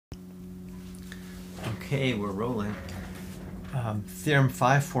Okay, we're rolling. Theorem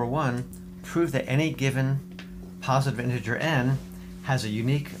 541 proved that any given positive integer n has a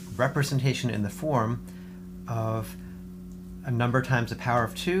unique representation in the form of a number times the power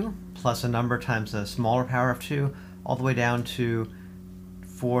of 2 plus a number times the smaller power of 2 all the way down to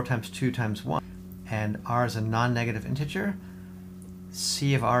 4 times 2 times 1. And r is a non-negative integer.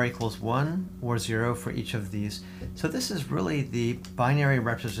 C of r equals 1 or 0 for each of these. So this is really the binary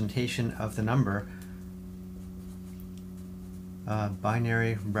representation of the number.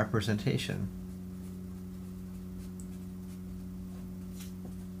 Binary representation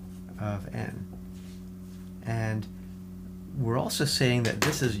of n. And we're also saying that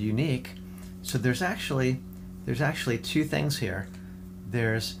this is unique. So there's actually two things here.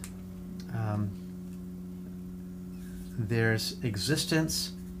 There's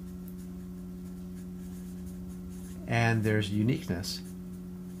existence and there's uniqueness.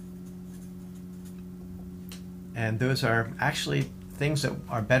 And those are actually things that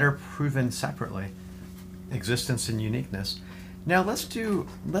are better proven separately, existence and uniqueness. Now let's do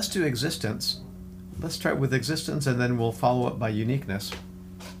existence. Let's start with existence and then we'll follow up by uniqueness.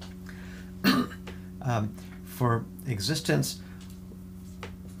 For existence,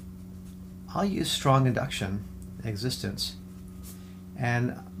 I'll use strong induction, existence.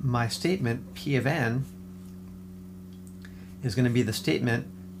 And my statement, P of n, is going to be the statement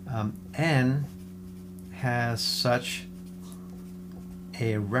n has such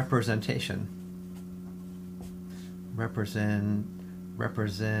a representation.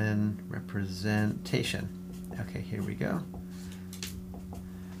 Representation. Okay, here we go.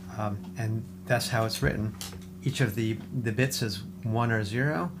 And that's how it's written. Each of the bits is 1 or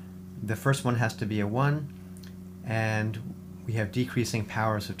 0. The first one has to be a 1, and we have decreasing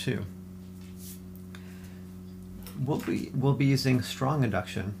powers of 2. We'll be using strong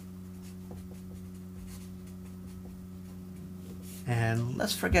induction. And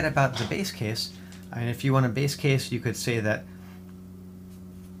let's forget about the base case. I mean, if you want a base case, you could say that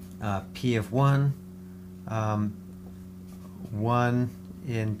P of 1, 1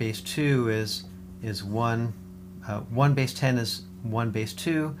 in base 2 is 1, 1 base 10 is 1 base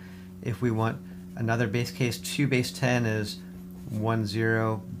 2. If we want another base case, 2 base 10 is 1,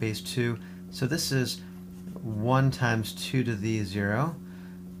 0 base 2. So this is 1 times 2 to the 0.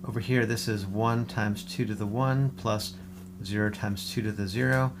 Over here, this is 1 times 2 to the 1 plus 0 times 2 to the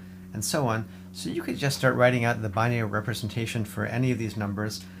 0, and so on. So you could just start writing out the binary representation for any of these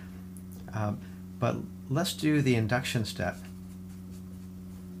numbers. But let's do the induction step.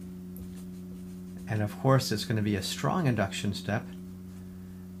 And of course, it's going to be a strong induction step.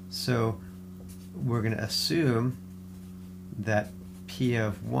 So we're going to assume that P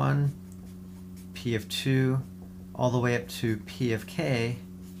of 1, P of 2, all the way up to P of k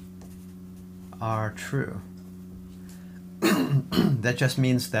are true. That just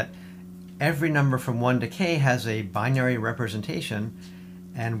means that every number from 1 to k has a binary representation,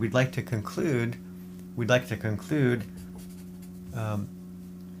 and we'd like to conclude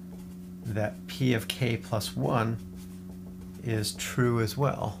that P of k plus 1 is true as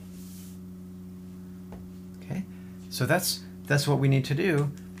well. Okay, so that's what we need to do,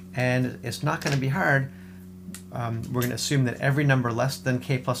 and it's not going to be hard. We're going to assume that every number less than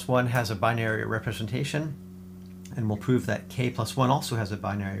k plus 1 has a binary representation, and we'll prove that k plus 1 also has a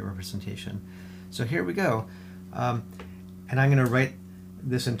binary representation. So here we go. And I'm going to write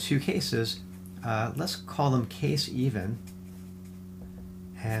this in two cases. Let's call them case even,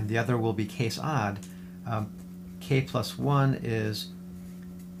 and the other will be case odd. K plus 1 is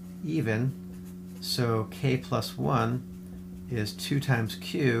even, so k plus 1 is 2 times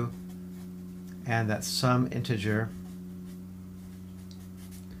q, and that's some integer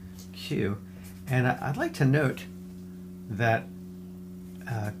q. And I'd like to note that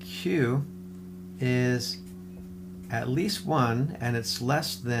q is at least 1, and it's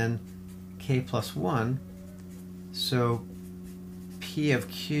less than k plus 1, so P of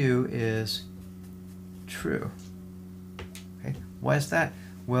q is true. Okay, why is that?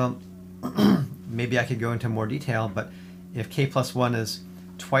 Well, maybe I could go into more detail, but if k plus 1 is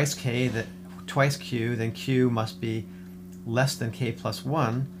twice q, then q must be less than k plus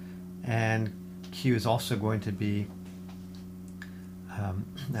 1, and q is also going to be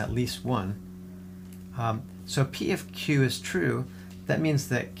at least 1. So P of q is true. That means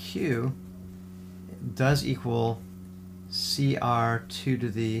that q does equal CR 2 to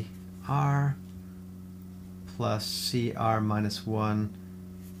the r plus CR minus 1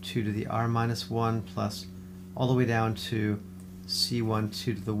 2 to the r minus 1 plus all the way down to C1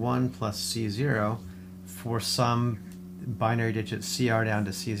 2 to the 1 plus C0 for some binary digits CR down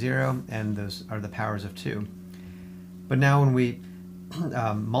to C0, and those are the powers of 2. But now when we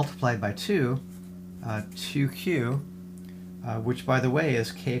multiply by 2, 2q, which by the way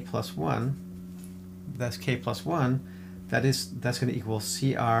is k plus 1, that's k plus 1, that's going to equal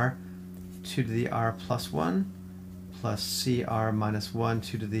CR 2 to the r plus 1 plus CR minus 1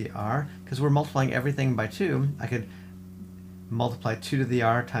 2 to the r. Because we're multiplying everything by 2, I could multiply 2 to the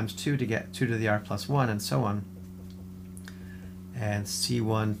r times 2 to get 2 to the r plus 1, and so on. And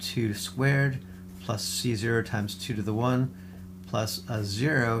C1 2 squared plus C0 times 2 to the 1 plus a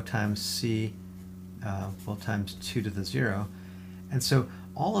 0 times C, times 2 to the 0. And so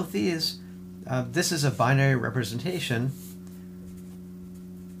all of these, this is a binary representation,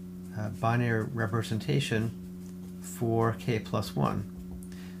 for k plus 1.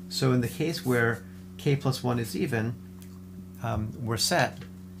 So in the case where k plus 1 is even, we're set,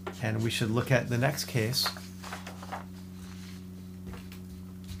 and we should look at the next case.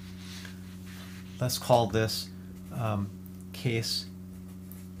 Let's call this case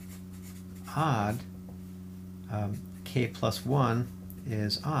odd. K plus 1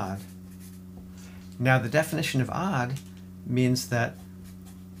 is odd. Now the definition of odd means that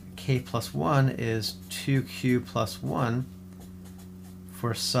k plus 1 is 2q plus 1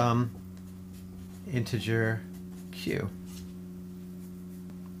 for some integer q.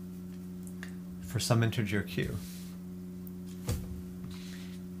 For some integer q.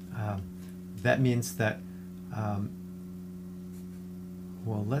 That means that,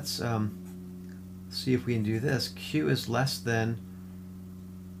 well, let's see if we can do this. Q is less than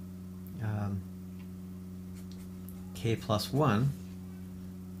k plus 1.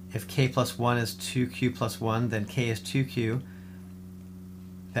 If k plus 1 is 2q plus 1, then k is 2q.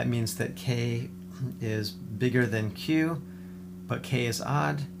 That means that k is bigger than q, but k is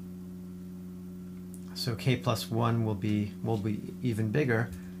odd. So k plus 1 will be even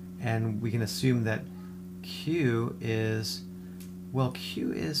bigger. And we can assume that q is, well,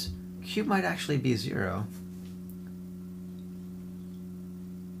 q might actually be 0.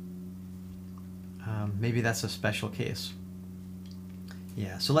 Maybe that's a special case.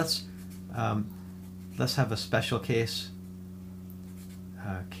 Yeah, so let's have a special case.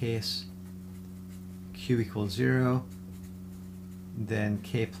 Case q equals 0, then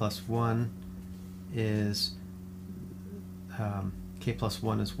k plus 1 is k plus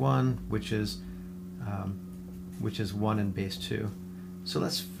 1 is 1, which is 1 in base 2. So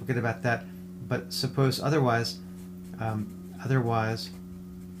let's forget about that. But suppose otherwise,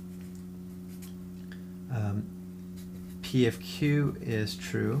 P of q is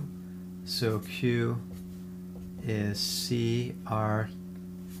true. So q is CR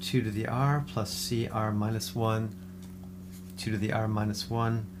 2 to the r plus CR minus 1 2 to the r minus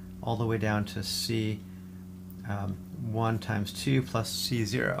 1 all the way down to C 1 times 2 plus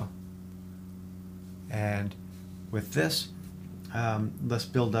C0. And with this, let's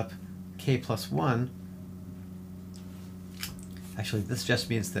build up k plus 1. Actually, this just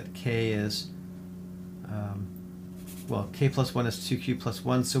means that k is, well, k plus 1 is 2q plus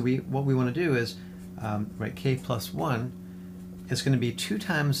 1. So what we want to do is, right, k plus 1 is going to be 2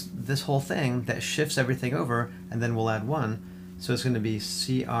 times this whole thing that shifts everything over, and then we'll add 1. So it's going to be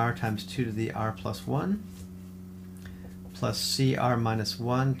CR times 2 to the r plus 1 plus CR minus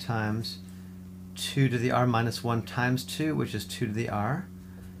 1 times 2 to the r minus 1 times 2, which is 2 to the r.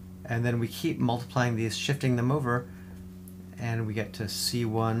 And then we keep multiplying these, shifting them over, and we get to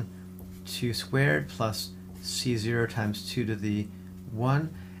C1 2 squared plus C0 times 2 to the 1.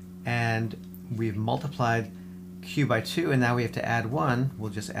 And we've multiplied q by 2, and now we have to add 1.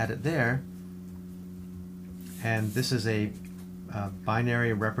 We'll just add it there. And this is a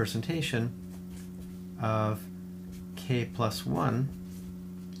binary representation of k plus 1.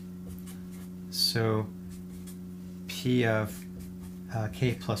 So P of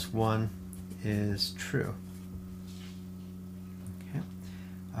k plus 1 is true. Okay.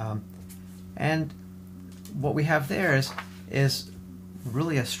 And what we have there is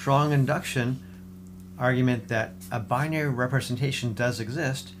really a strong induction argument that a binary representation does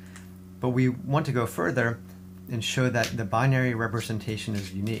exist, but we want to go further and show that the binary representation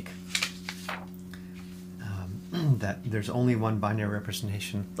is unique. That there's only one binary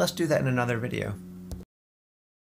representation. Let's do that in another video.